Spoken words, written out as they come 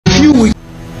few weeks.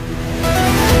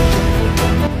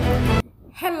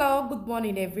 Hello, good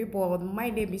morning everyone.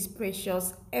 My name is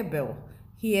Precious Abel.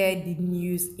 Here the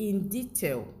news in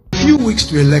detail. Few weeks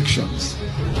to elections,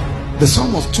 the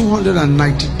sum of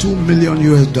 $292 million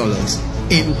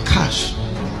in cash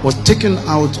was taken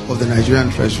out of the Nigerian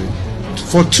treasury.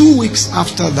 For 2 weeks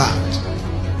after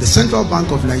that, the Central Bank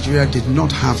of Nigeria did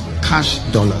not have cash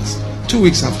dollars. 2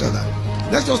 weeks after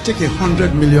that, let's just take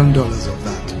 $100 million of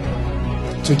that.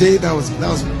 Today, that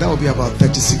would be about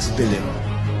 36 billion.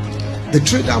 The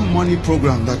trader money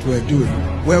program that we're doing,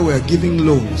 where we're giving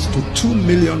loans to 2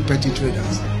 million petty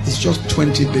traders, is just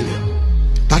 20 billion.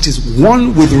 That is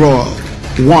one withdrawal.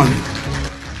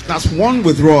 That's one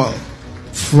withdrawal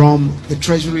from the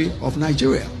treasury of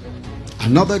Nigeria.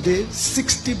 Another day,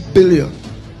 60 billion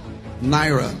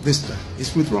naira this time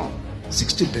is withdrawn.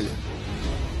 60 billion.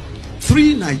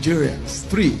 Three Nigerians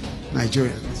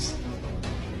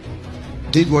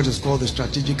did what is called the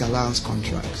strategic alliance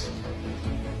contracts.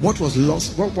 What was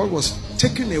lost, what was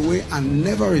taken away and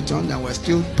never returned, and we're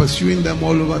still pursuing them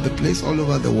all over the place, all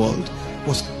over the world,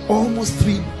 was almost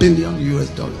 $3 billion.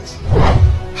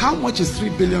 How much is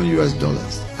 $3 billion?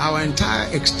 Our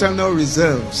entire external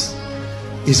reserves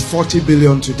is 40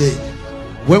 billion today.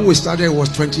 When we started, it was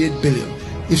 28 billion.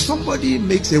 If somebody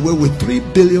makes away with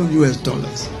 $3 billion,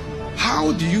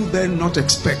 how do you then not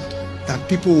expect that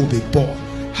people will be poor?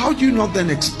 How do you not then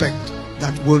expect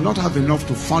that we'll not have enough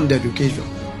to fund education,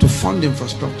 to fund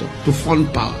infrastructure, to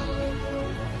fund power?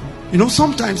 You know,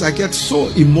 sometimes I get so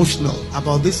emotional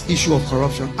about this issue of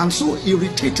corruption. I'm so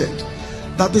irritated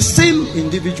that the same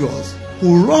individuals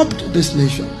who robbed this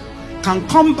nation can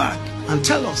come back and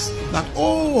tell us that,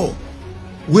 oh,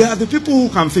 we are the people who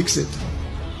can fix it.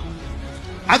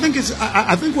 I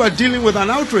think we're dealing with an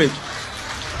outrage.